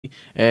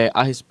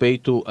a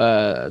respeito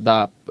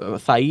da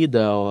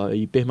saída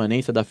e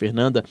permanência da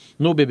Fernanda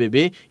no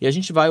BBB, e a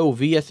gente vai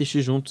ouvir e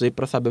assistir juntos aí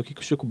para saber o que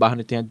o Chico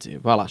Barney tem a dizer.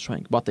 Vai lá,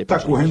 Schwenk, bota aí pra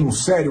gente. Está correndo um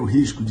sério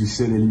risco de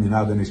ser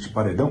eliminada neste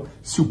paredão.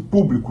 Se o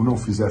público não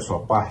fizer sua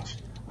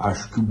parte,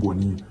 acho que o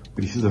Boninho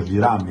precisa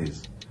virar a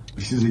mesa.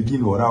 Precisa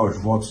ignorar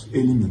os votos,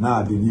 eliminar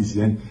a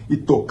Denisiane e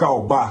tocar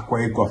o barco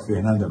aí com a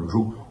Fernanda no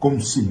jogo,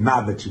 como se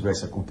nada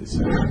tivesse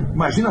acontecido.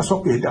 Imagina só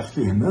perder a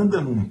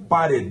Fernanda num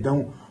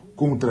paredão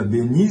contra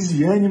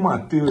Denisiane e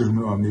Matheus,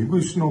 meu amigo.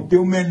 Isso não tem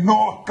o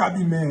menor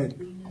cabimento.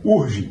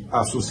 Urge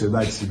a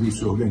sociedade civil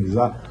se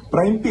organizar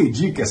para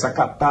impedir que essa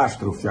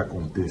catástrofe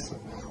aconteça.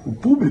 O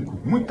público,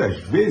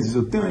 muitas vezes,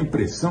 eu tenho a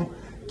impressão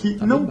que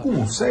não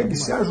consegue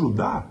se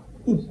ajudar.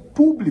 O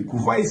público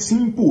vai se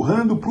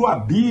empurrando para o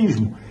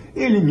abismo.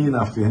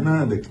 Elimina a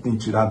Fernanda, que tem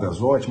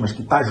tiradas ótimas,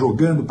 que está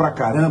jogando pra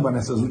caramba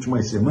nessas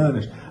últimas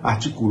semanas,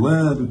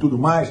 articulando e tudo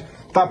mais.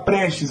 Está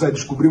prestes a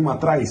descobrir uma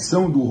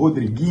traição do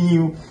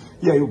Rodriguinho.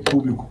 E aí o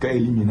público quer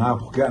eliminar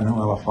porque,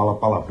 não, ela fala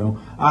palavrão.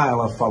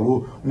 Ela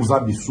falou uns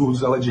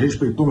absurdos, ela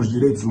desrespeitou os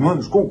direitos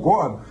humanos.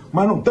 Concordo,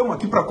 mas não estamos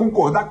aqui para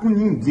concordar com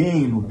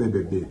ninguém no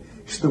BBB.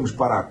 Estamos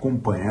para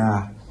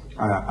acompanhar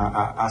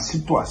a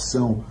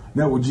situação,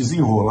 né, o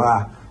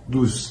desenrolar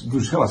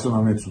dos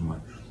relacionamentos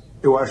humanos.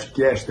 Eu acho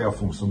que esta é a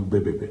função do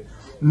BBB.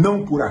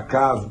 Não por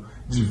acaso,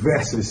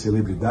 diversas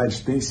celebridades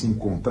têm se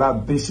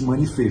encontrado, têm se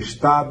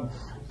manifestado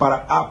para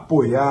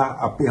apoiar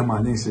a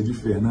permanência de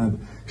Fernanda.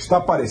 Está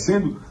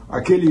parecendo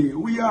aquele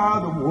We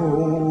Are the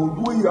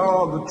World, We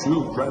Are the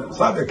Children,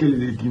 sabe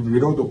aquele que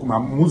virou a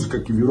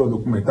música que virou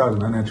documentário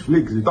na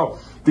Netflix e tal?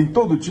 Tem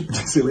todo tipo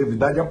de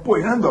celebridade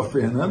apoiando a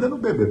Fernanda no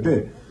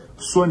BBB.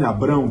 Sônia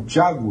Abrão,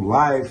 Thiago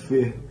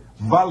Leifert,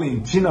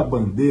 Valentina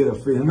Bandeira,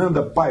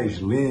 Fernanda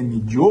Paes Leme,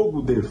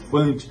 Diogo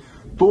Defante,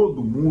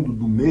 todo mundo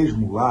do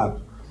mesmo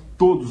lado,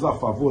 todos a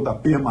favor da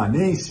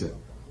permanência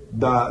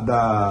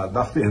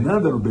da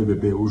Fernanda no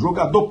BBB. O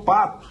jogador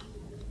Pato,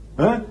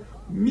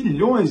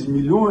 milhões e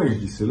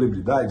milhões de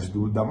celebridades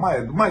do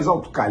mais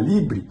alto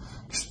calibre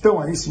estão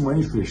aí se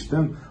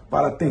manifestando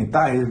para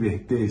tentar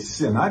reverter esse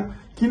cenário,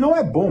 que não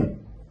é bom.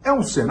 É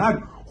um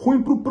cenário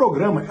ruim para o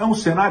programa, é um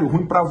cenário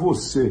ruim para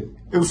você.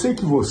 Eu sei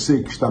que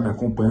você que está me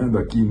acompanhando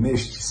aqui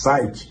neste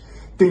site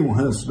tem um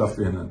ranço da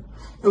Fernanda.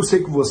 Eu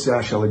sei que você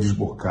acha ela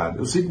desbocada,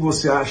 eu sei que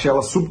você acha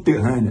ela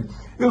subterrânea,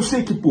 eu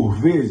sei que por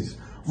vezes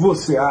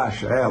você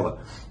acha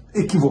ela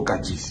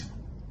equivocadíssima.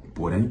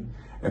 Porém,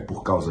 é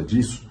por causa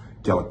disso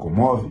que ela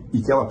comove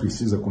e que ela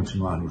precisa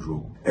continuar no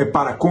jogo. É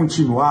para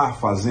continuar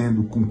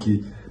fazendo com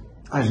que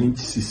a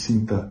gente se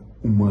sinta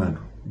humano,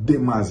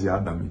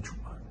 demasiadamente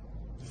humano.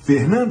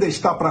 Fernanda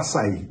está para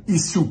sair e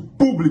se o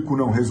público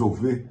não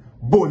resolver,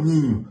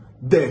 Boninho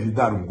deve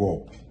dar um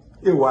golpe.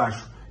 Eu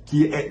acho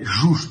que é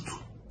justo,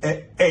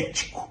 é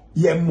ético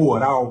e é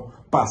moral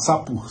passar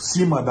por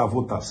cima da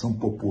votação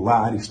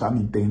popular, está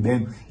me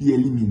entendendo, e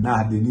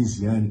eliminar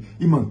Denisiane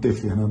e manter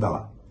Fernanda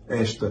lá.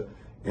 Esta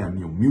é a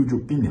minha humilde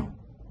opinião.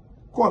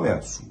 Qual é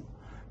a sua?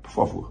 Por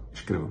favor,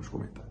 escreva nos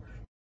comentários.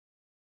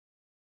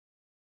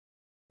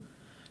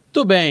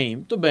 Muito bem,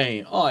 muito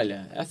bem.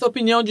 Olha, essa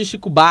opinião de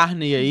Chico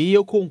Barney aí,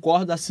 eu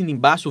concordo, assino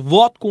embaixo,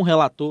 voto com o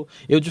relator.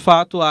 Eu, de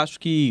fato, acho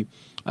que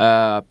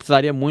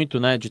precisaria muito,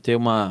 né, de ter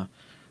um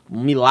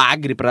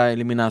milagre para a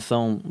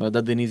eliminação da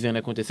Denisiane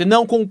acontecer.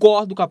 Não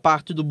concordo com a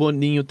parte do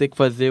Boninho ter que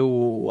fazer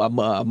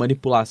a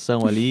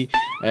manipulação ali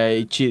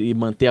e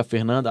manter a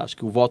Fernanda. Acho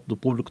que o voto do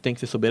público tem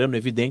que ser soberano,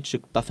 evidente.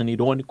 Chico tá sendo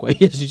irônico aí,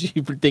 a gente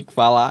tem que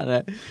falar,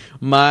 né?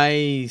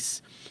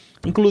 Mas...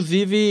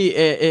 Inclusive,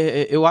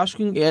 eu acho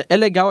que é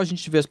legal a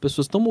gente ver as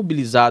pessoas tão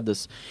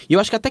mobilizadas. E eu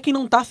acho que até quem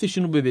não tá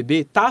assistindo o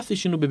BBB, tá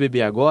assistindo o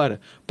BBB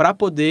agora para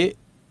poder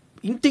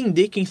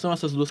entender quem são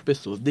essas duas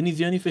pessoas,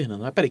 Denisiane e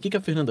Fernanda. Mas peraí, o que a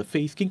Fernanda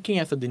fez? Quem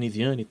é essa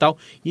Denisiane e tal?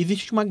 E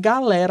existe uma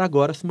galera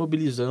agora se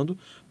mobilizando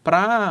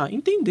para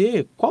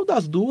entender qual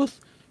das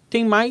duas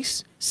tem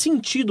mais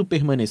sentido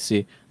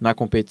permanecer na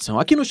competição.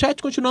 Aqui no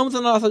chat continuamos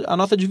a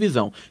nossa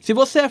divisão. Se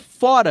você é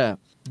fora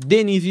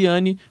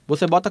Denisiane,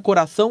 você bota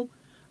coração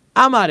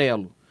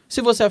amarelo.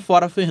 Se você é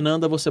fora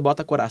Fernanda, você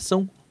bota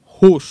coração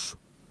roxo.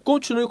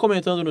 Continue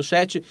comentando no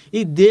chat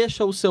e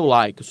deixa o seu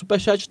like. O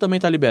superchat também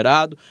está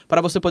liberado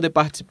para você poder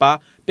participar,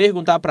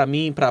 perguntar para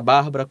mim, para a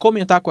Bárbara,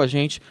 comentar com a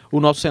gente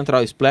o nosso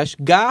Central Splash.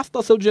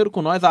 Gasta seu dinheiro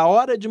com nós. A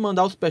hora de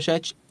mandar o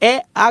superchat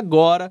é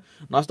agora.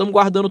 Nós estamos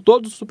guardando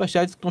todos os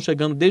superchats que estão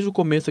chegando desde o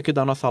começo aqui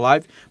da nossa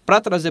live para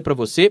trazer para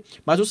você.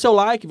 Mas o seu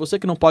like, você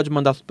que não pode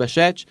mandar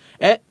superchat,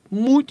 é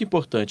muito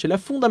importante, ele é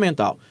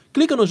fundamental.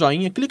 Clica no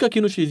joinha, clica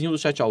aqui no xizinho do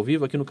chat ao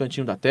vivo, aqui no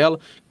cantinho da tela,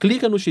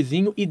 clica no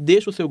xizinho e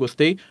deixa o seu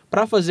gostei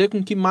para fazer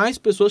com que mais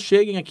pessoas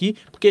cheguem aqui,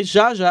 porque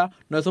já já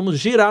nós vamos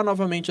girar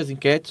novamente as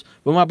enquetes,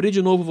 vamos abrir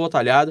de novo o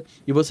Votalhada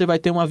e você vai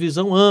ter uma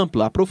visão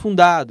ampla,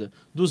 aprofundada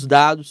dos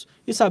dados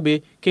e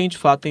saber quem de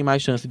fato tem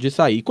mais chance de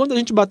sair. Quando a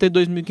gente bater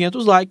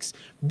 2.500 likes,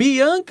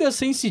 Bianca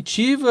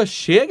Sensitiva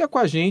chega com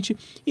a gente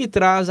e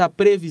traz a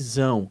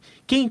previsão.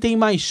 Quem tem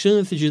mais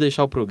chance de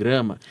deixar o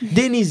programa?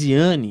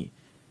 Denisiane,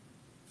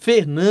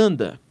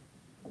 Fernanda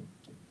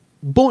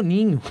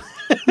Boninho.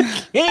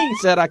 Quem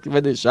será que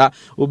vai deixar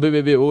o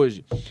BBB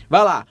hoje?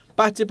 Vai lá,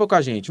 participa com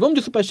a gente. Vamos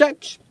de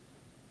superchat?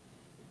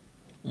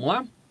 Vamos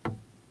lá?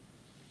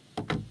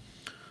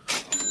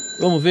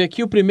 Vamos ver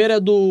aqui, o primeiro é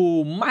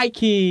do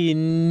Mike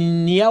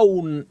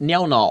Nienal.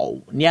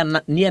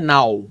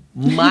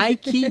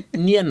 Mike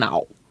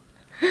Nienal.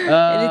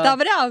 Ele tá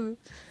bravo.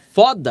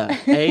 Foda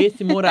é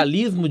esse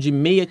moralismo de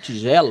meia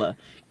tigela.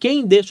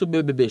 Quem deixa o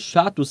BBB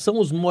chato são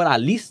os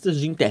moralistas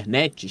de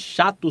internet,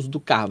 chatos do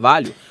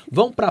Carvalho.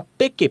 Vão pra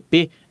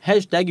PQP,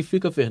 hashtag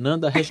fica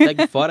Fernanda,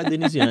 hashtag fora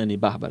Denisiane.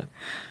 Bárbara,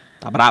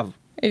 tá bravo?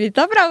 Ele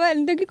tá bravo, ele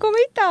não tem o que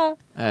comentar.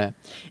 É.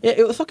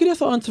 Eu só queria,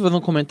 antes de fazer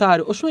um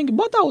comentário, ô Schweng,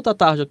 bota a outra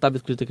tarja que tava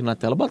escrita aqui na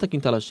tela, bota aqui em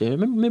tela cheia,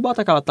 me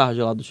bota aquela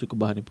tarja lá do Chico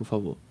Barney, por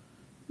favor.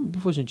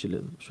 Por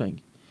gentileza, Schweng.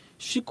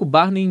 Chico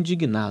Barney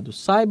indignado.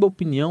 Saiba a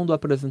opinião do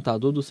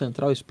apresentador do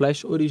Central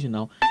Splash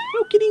original.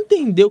 Eu queria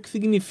entender o que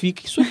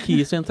significa isso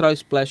aqui, Central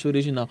Splash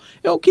original.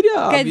 Eu queria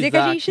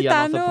avisar aqui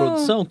a nossa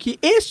produção que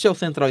este é o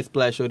Central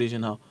Splash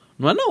original.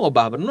 Não é não, ô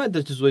Bárbara? Não é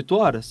das 18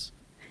 horas?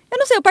 Eu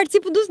não sei, eu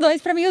participo dos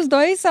dois. Pra mim, os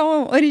dois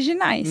são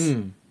originais.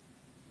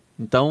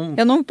 Então...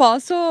 Eu não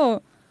posso...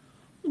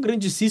 Um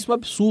grandíssimo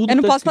absurdo. Eu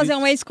não posso fazer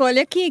uma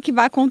escolha que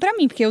vá contra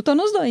mim, porque eu tô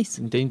nos dois.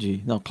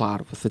 Entendi. Não,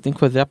 claro, você tem que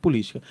fazer a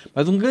política.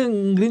 Mas um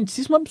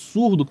grandíssimo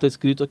absurdo que tá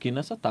escrito aqui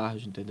nessa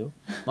tarde, entendeu?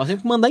 Nós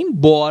temos que mandar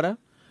embora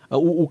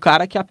o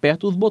cara que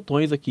aperta os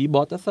botões aqui e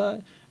bota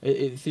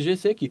esse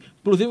GC aqui.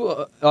 Inclusive,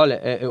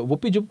 olha, eu vou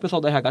pedir pro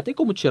pessoal da RH, tem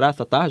como tirar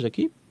essa tarja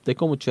aqui? Tem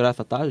como tirar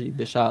essa tarja e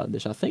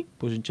deixar sem,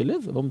 por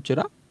gentileza? Vamos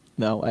tirar?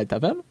 Não, aí tá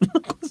vendo?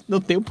 Não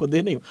tenho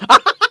poder nenhum.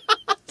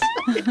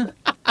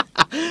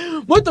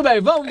 Muito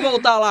bem, vamos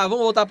voltar lá,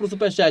 vamos voltar pro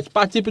Superchat.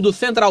 Participe do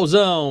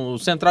Centralzão, o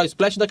Central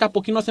Splash. Daqui a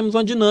pouquinho nós temos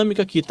uma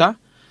dinâmica aqui, tá?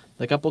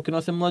 Daqui a pouquinho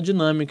nós temos uma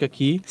dinâmica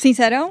aqui.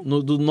 Sincerão?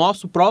 Do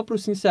nosso próprio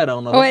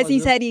Sincerão. Ou é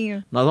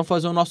sincerinho? Nós vamos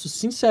fazer o nosso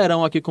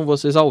Sincerão aqui com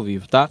vocês ao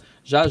vivo, tá?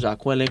 Já,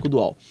 com o elenco do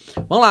UOL.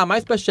 Vamos lá,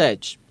 mais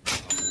Superchat.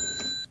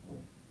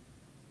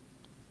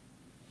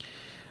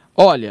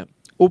 Olha,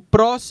 o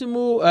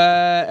próximo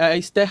é a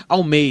Esther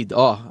Almeida.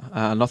 Ó,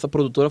 a nossa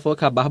produtora falou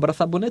que a Bárbara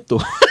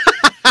sabonetou.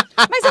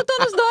 Mas eu tô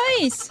nos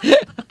dois.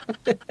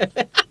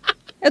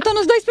 Eu tô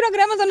nos dois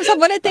programas, eu não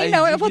sabonetei,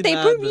 não. Eu votei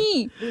por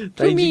mim.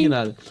 Tá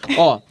indignada.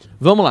 Ó,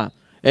 vamos lá.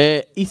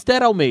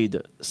 Esther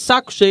Almeida.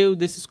 Saco cheio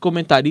desses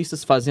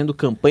comentaristas fazendo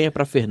campanha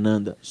pra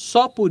Fernanda.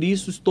 Só por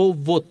isso estou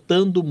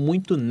votando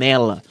muito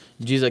nela.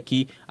 Diz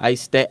aqui a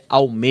Esther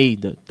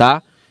Almeida,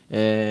 tá?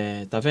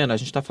 Tá vendo? A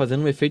gente tá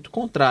fazendo um efeito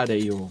contrário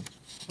aí, ô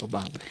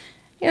Bárbara.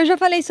 Eu já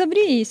falei sobre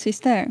isso,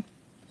 Esther.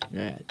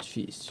 É,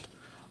 difícil.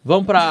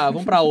 Vamos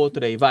pra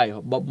outra aí, vai.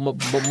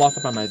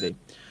 Mostra pra nós aí.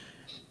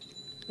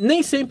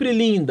 Nem sempre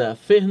linda.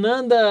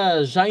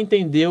 Fernanda já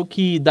entendeu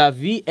que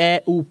Davi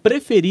é o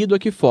preferido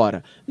aqui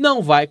fora.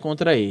 Não vai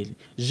contra ele.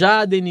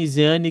 Já a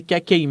Denisiane quer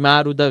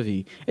queimar o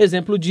Davi.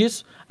 Exemplo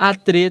disso, a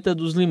treta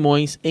dos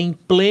limões em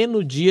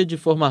pleno dia de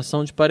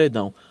formação de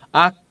paredão.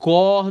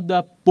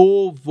 Acorda,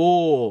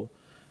 povo!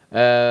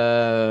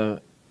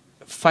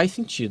 Faz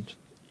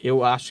sentido.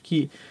 Eu acho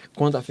que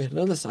quando a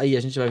Fernanda sair, a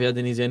gente vai ver a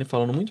Denisiane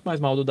falando muito mais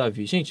mal do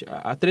Davi. Gente,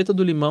 a treta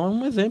do limão é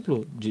um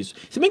exemplo disso.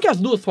 Se bem que as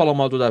duas falam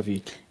mal do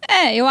Davi.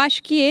 Eu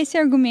acho que esse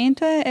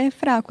argumento é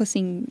fraco,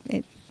 assim.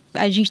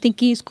 A gente tem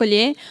que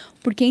escolher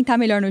por quem tá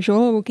melhor no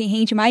jogo, quem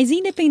rende mais,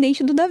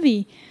 independente do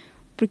Davi.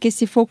 Porque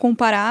se for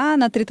comparar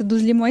na treta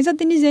dos limões, a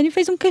Denisiane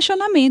fez um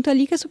questionamento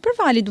ali que é super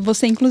válido.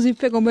 Você, inclusive,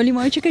 pegou meu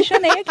limão e te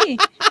questionei aqui.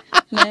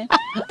 Né?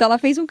 Então, ela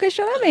fez um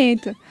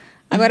questionamento.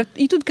 Agora,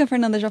 e tudo que a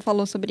Fernanda já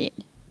falou sobre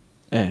ele?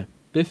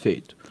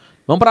 Perfeito.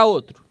 Vamos para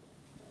outro.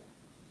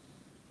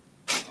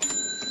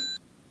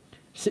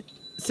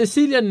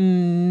 Cecília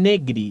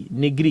Negri.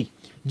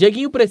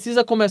 Dieguinho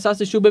precisa começar a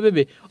assistir o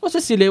BBB. Ô,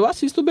 Cecília, eu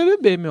assisto o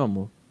BBB, meu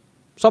amor.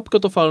 Só porque eu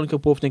tô falando que o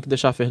povo tem que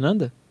deixar a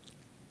Fernanda?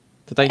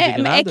 Você tá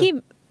indignada?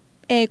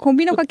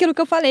 Combina com aquilo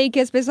que eu falei, que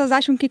as pessoas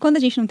acham que quando a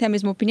gente não tem a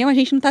mesma opinião, a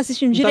gente não tá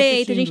assistindo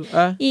direito.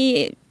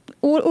 E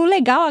o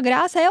legal, a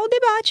graça é o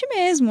debate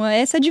mesmo, é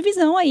essa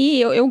divisão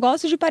aí. Eu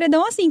gosto de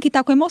paredão assim, que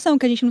tá com emoção,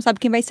 que a gente não sabe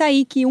quem vai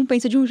sair, que um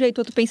pensa de um jeito,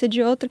 outro pensa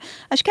de outro.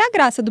 Acho que é a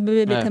graça do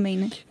BBB também,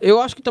 né? Eu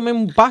acho que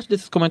também parte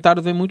desses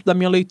comentários vem muito da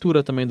minha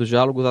leitura também dos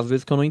diálogos, às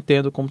vezes que eu não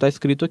entendo como tá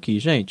escrito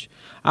aqui. Gente,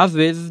 às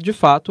vezes, de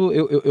fato,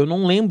 eu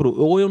não lembro,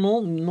 ou eu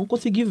não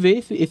consegui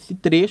ver esse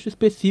trecho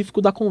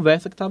específico da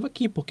conversa que tava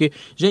aqui, porque,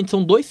 gente,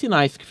 são 2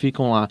 sinais que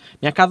ficam lá.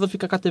 Minha casa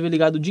fica com a TV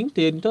ligada o dia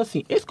inteiro. Então,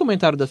 assim, esse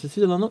comentário da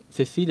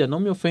Cecília não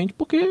me ofende,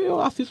 porque eu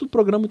assisto o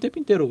programa o tempo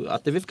inteiro. A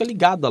TV fica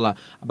ligada lá.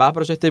 A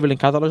Bárbara já esteve lá em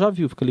casa, ela já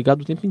viu. Fica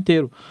ligada o tempo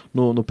inteiro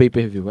no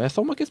pay-per-view. É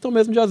só uma questão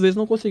mesmo de, às vezes,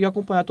 não conseguir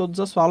acompanhar todas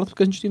as falas,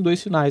 porque a gente tem 2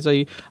 sinais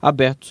aí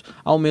abertos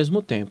ao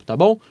mesmo tempo, tá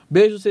bom?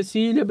 Beijo,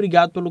 Cecília.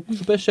 Obrigado pelo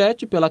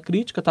superchat, pela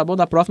crítica, tá bom?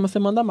 Da próxima você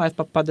manda mais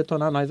pra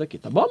detonar nós aqui,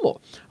 tá bom, amor?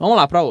 Vamos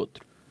lá pra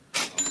outro.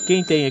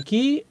 Quem tem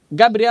aqui?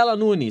 Gabriela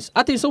Nunes.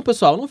 Atenção,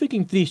 pessoal, não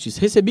fiquem tristes.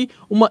 Recebi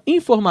uma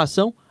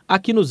informação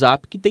aqui no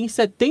Zap que tem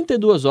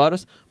 72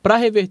 horas para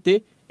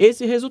reverter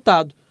esse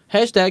resultado.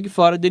 Hashtag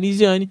fora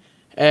Denisiane,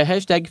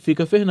 hashtag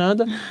fica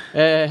Fernanda,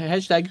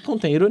 hashtag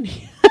contém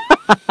ironia.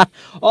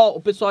 Ó,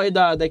 o pessoal aí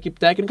da equipe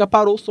técnica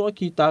parou o som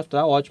aqui, tá?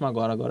 Tá ótimo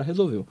agora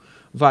resolveu.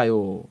 Vai,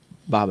 ô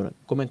Bárbara,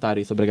 comentário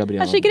aí sobre a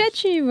Gabriela. Achei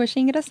criativo,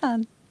 achei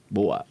engraçado.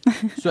 Boa.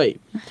 Isso aí.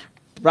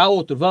 Pra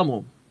outro,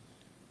 vamos?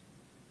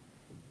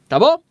 Tá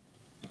bom?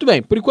 Muito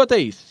bem, por enquanto é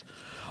isso.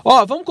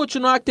 Ó, vamos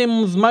continuar, que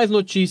temos mais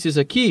notícias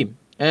aqui.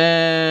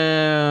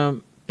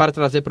 Para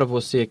trazer para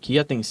você aqui,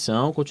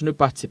 atenção, continue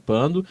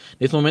participando.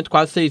 Nesse momento,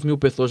 quase 6 mil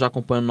pessoas já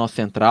acompanhando o nosso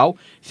central.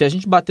 Se a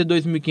gente bater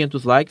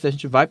 2.500 likes, a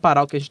gente vai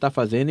parar o que a gente está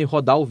fazendo e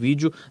rodar o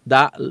vídeo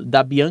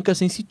da Bianca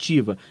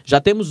Sensitiva. Já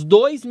temos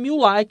 2.000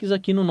 likes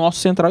aqui no nosso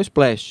Central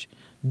Splash.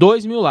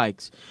 2.000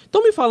 likes.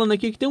 Estão me falando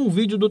aqui que tem um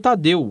vídeo do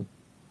Tadeu.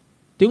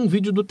 Tem um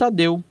vídeo do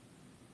Tadeu.